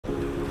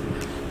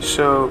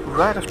So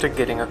right after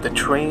getting off the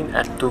train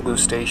at Tugu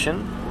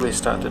station, we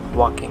started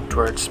walking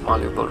towards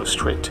Malioboro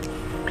Street.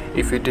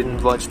 If you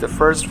didn't watch the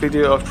first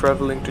video of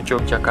traveling to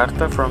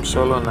Yogyakarta from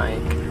Solo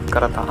naik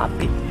Kereta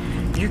Api,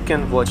 you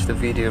can watch the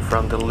video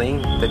from the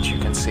link that you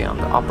can see on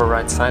the upper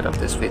right side of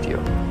this video.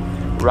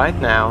 Right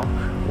now,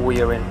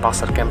 we are in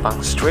Pasar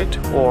Kembang Street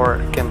or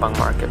Kembang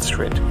Market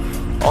Street.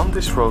 On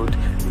this road,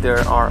 there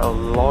are a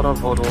lot of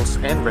hotels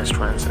and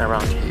restaurants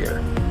around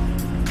here.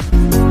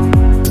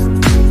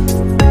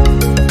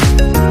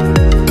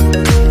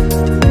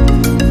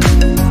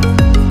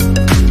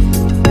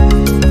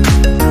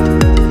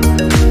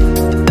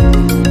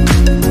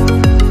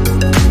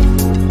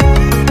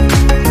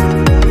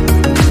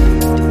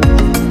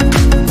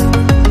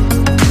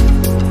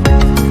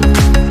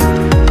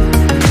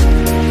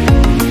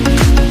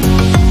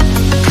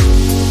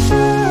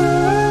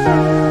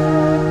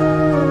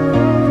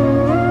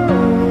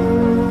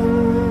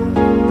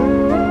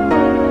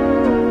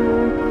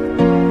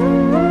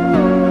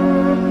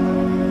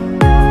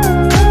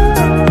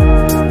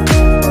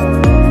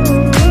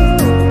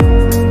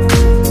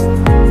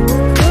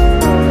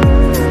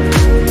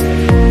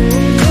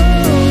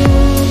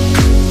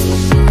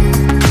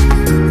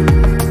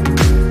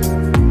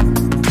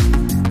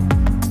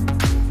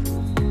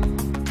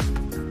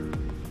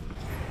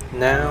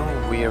 Now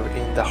we are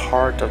in the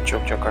heart of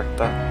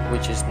Yogyakarta,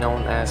 which is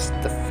known as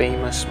the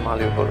famous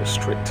Malioboro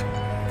Street.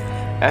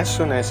 As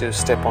soon as you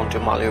step onto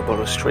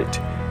Malioboro Street,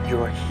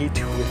 you are hit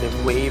with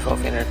a wave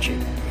of energy.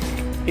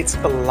 It's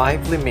a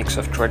lively mix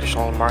of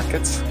traditional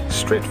markets,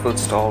 street food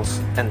stalls,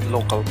 and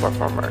local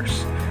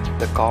performers.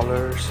 The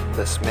colors,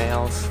 the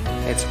smells,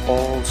 it's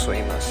all so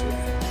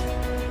immersive.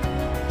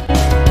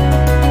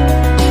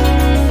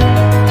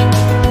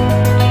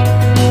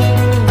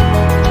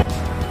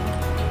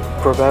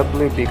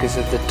 Probably because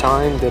of the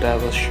time that I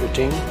was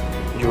shooting,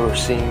 you're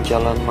seeing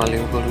Jalan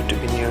Malioboro to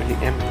be nearly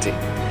empty.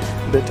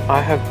 But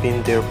I have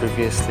been there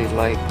previously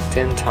like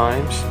 10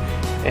 times,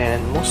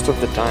 and most of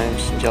the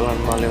times Jalan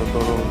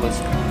Malioboro was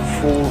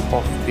full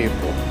of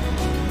people.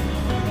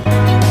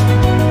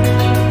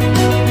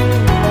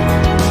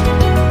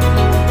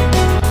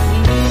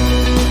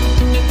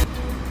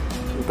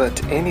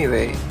 But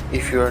anyway,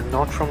 if you are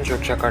not from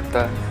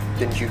Yogyakarta,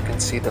 then you can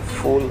see the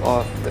full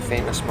of the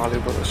famous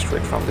Malioboro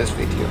Street from this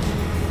video.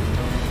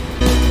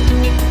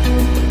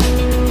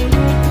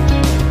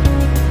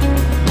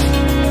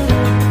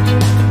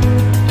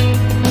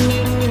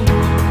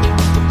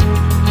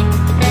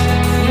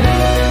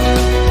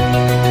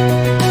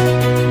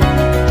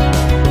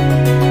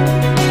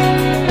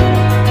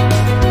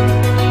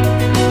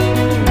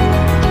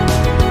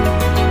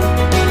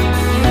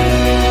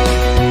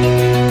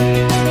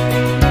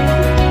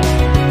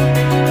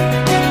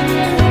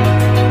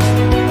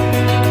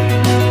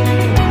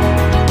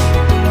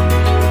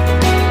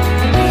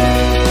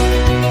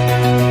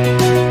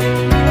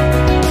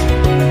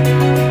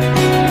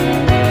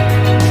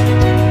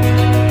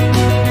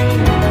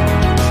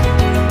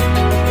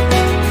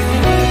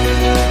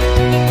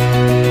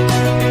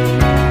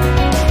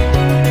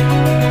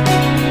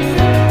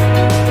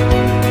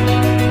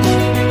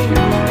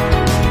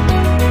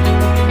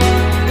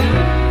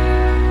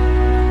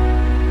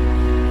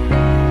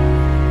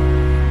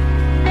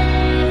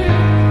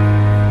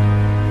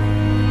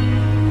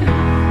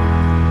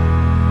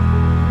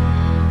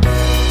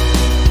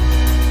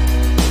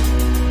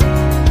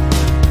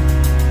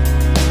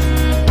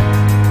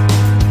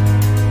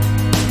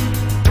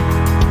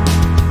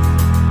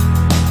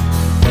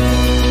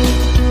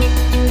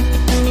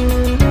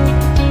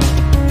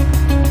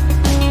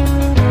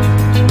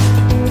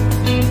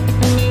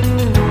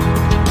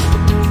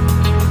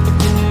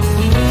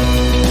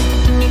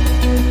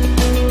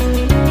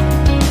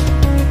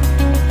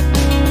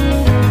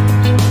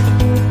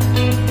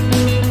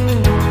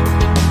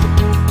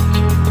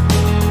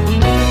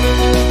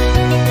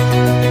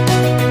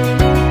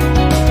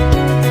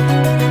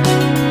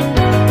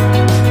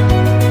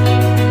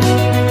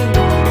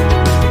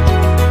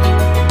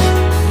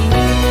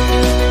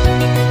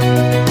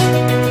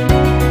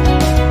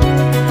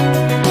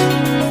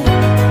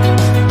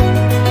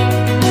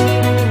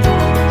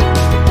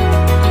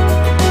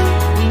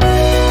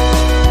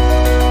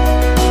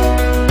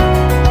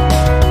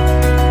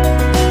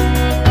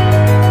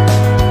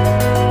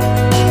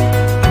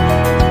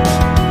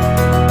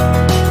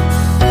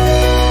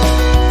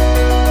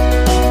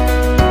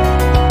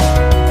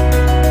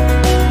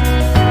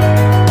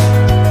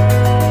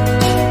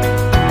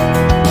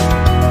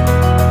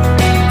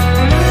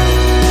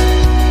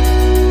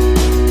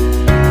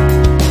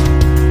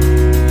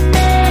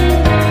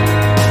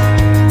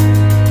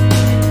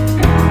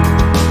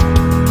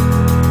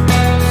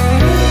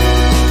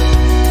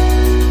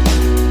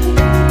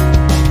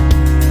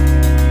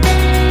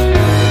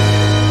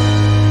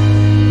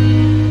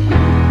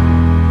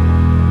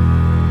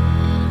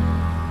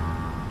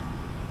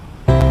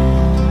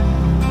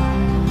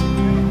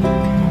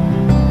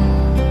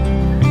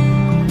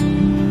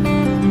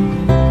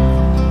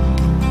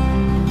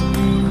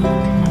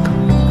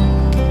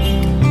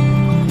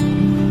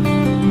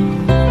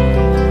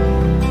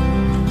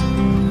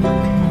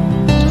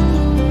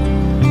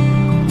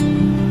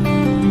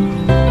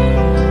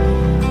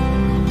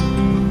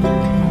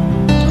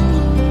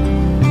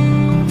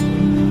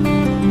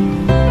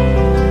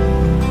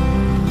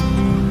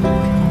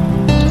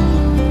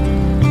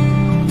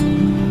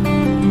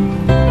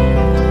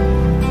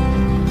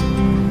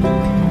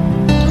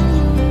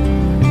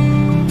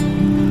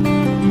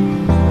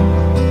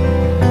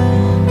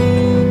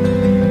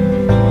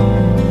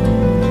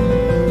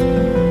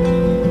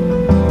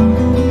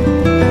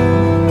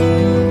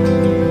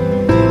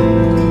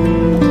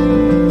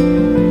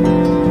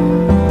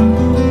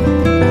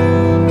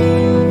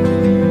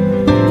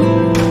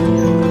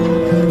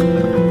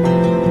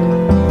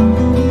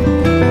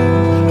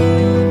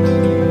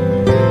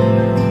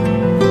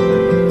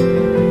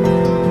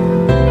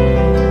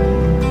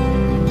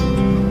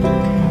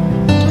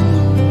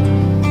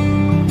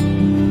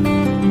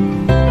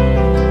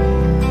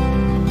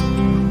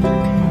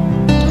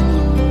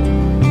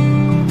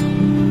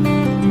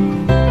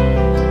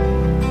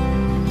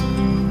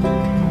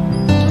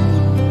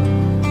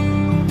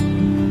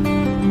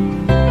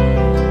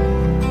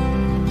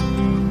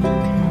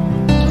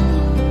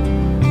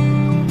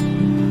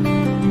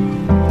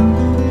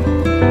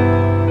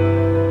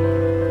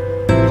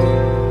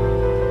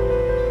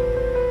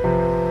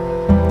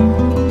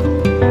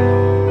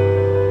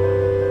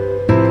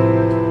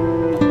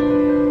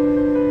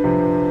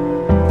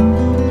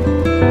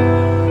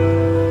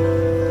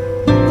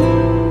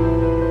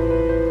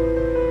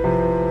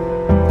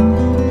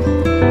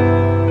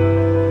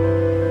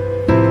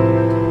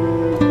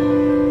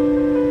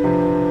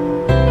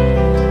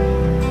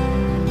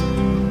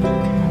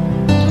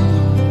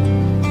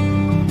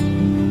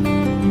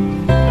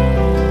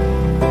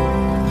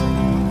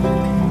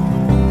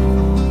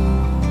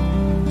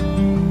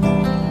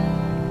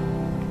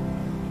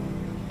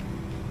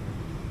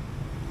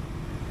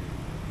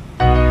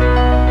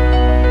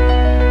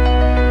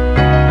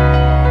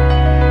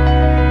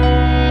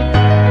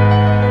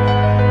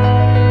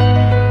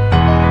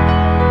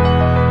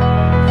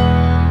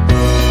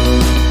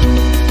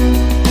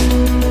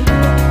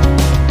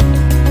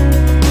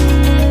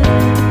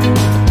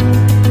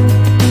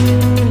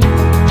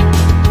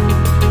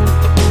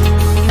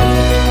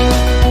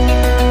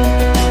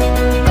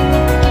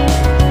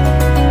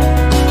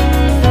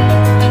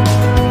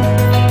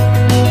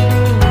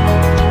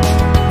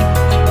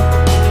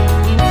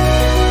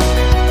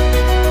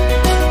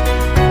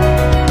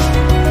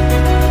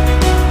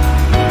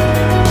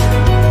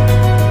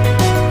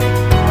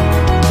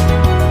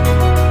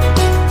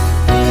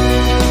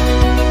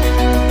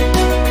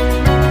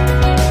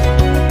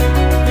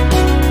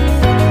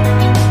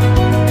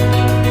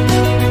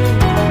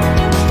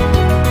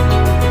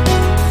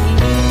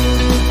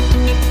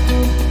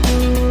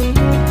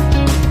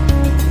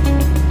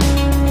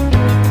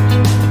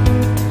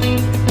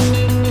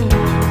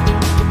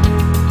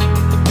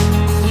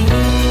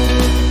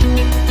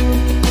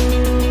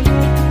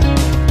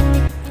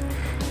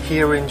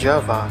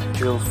 Java,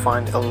 you'll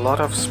find a lot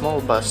of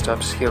small bus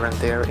stops here and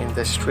there in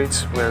the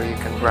streets where you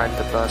can ride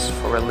the bus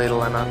for a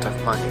little amount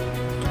of money.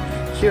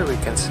 Here we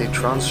can see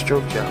Trans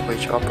Jogja,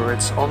 which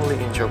operates only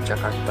in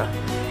Yogyakarta.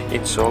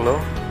 In Solo,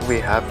 we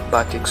have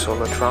Batik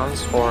Solo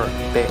Trans, or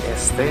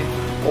BST,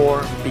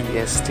 or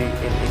BST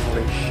in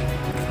English.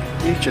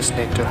 You just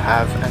need to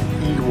have an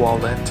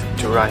e-wallet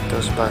to ride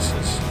those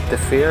buses. The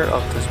fare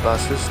of those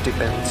buses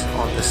depends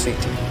on the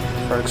city.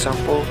 For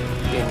example,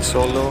 in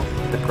Solo,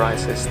 the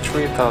price is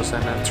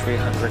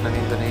 3,300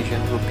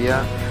 Indonesian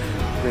rupiah,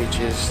 which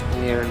is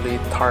nearly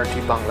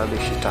 30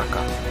 Bangladeshi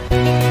taka.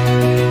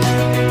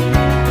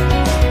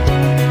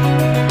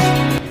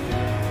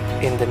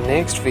 In the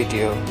next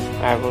video,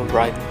 I will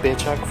ride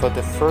becak for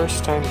the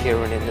first time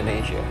here in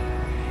Indonesia.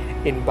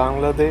 In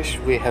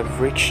Bangladesh, we have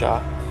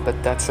rickshaw, but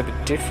that's a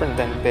bit different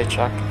than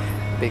becak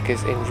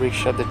because in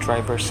rickshaw the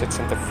driver sits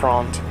in the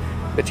front,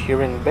 but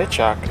here in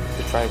becak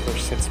the driver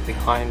sits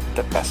behind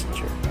the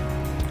passenger.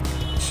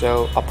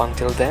 So up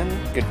until then,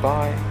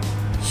 goodbye.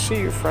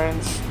 See you,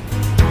 friends.